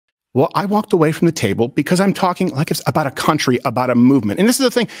Well, I walked away from the table because I'm talking like it's about a country, about a movement. And this is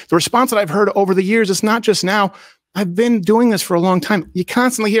the thing, the response that I've heard over the years, it's not just now. I've been doing this for a long time. You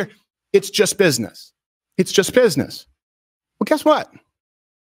constantly hear, it's just business. It's just business. Well, guess what?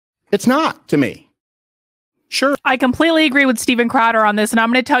 It's not to me. Sure. I completely agree with Steven Crowder on this, and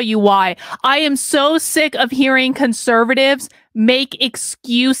I'm going to tell you why. I am so sick of hearing conservatives make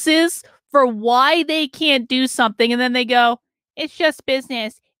excuses for why they can't do something, and then they go, it's just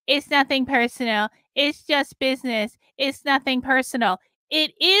business. It's nothing personal. It's just business. It's nothing personal.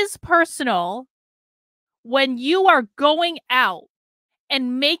 It is personal when you are going out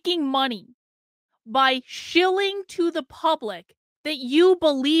and making money by shilling to the public that you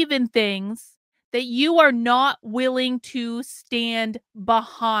believe in things that you are not willing to stand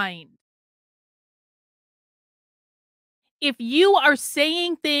behind. If you are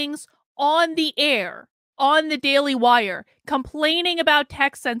saying things on the air, on the Daily Wire, complaining about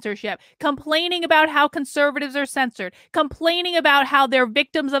tech censorship, complaining about how conservatives are censored, complaining about how they're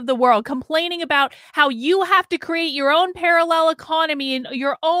victims of the world, complaining about how you have to create your own parallel economy and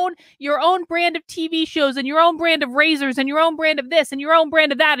your own brand of TV shows and your own brand of razors and your own brand of this and your own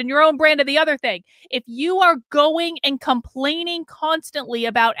brand of that and your own brand of the other thing. If you are going and complaining constantly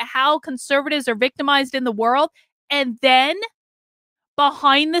about how conservatives are victimized in the world, and then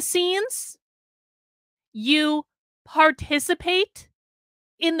behind the scenes, you participate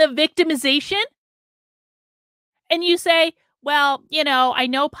in the victimization and you say, well, you know, I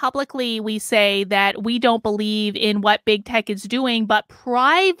know publicly we say that we don't believe in what big tech is doing, but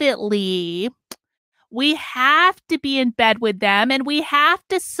privately we have to be in bed with them and we have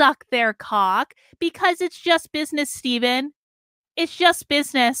to suck their cock because it's just business, Steven. It's just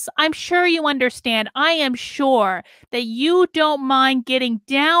business. I'm sure you understand. I am sure that you don't mind getting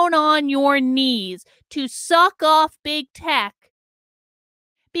down on your knees to suck off big tech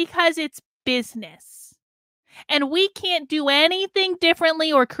because it's business. And we can't do anything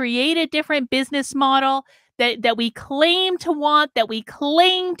differently or create a different business model that we claim to want, that we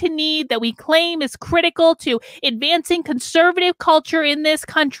claim to need, that we claim is critical to advancing conservative culture in this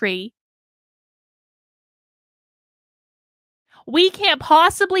country. We can't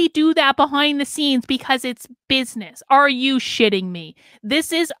possibly do that behind the scenes because it's business. Are you shitting me?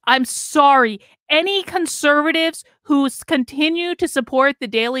 I'm sorry. Any conservatives who continue to support the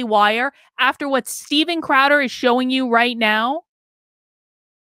Daily Wire after what Steven Crowder is showing you right now,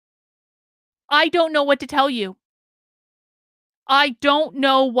 I don't know what to tell you. I don't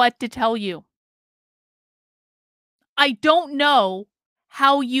know what to tell you. I don't know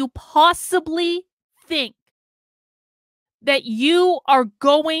how you possibly think that you are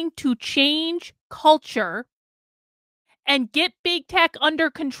going to change culture and get big tech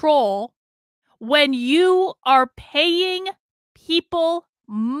under control when you are paying people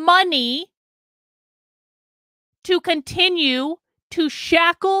money to continue to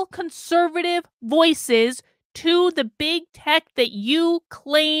shackle conservative voices to the big tech that you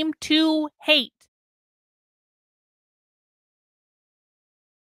claim to hate.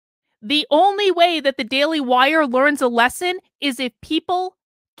 The only way that the Daily Wire learns a lesson is if people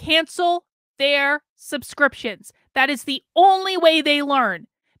cancel their subscriptions. That is the only way they learn,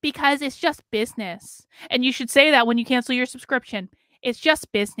 because it's just business. And you should say that when you cancel your subscription. It's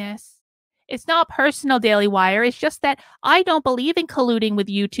just business. It's not personal, Daily Wire. It's just that I don't believe in colluding with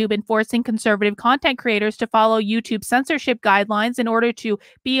YouTube and forcing conservative content creators to follow YouTube censorship guidelines in order to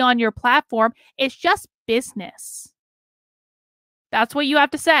be on your platform. It's just business. That's what you have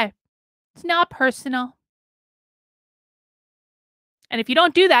to say. It's not personal. And if you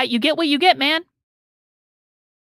don't do that, you get what you get, man.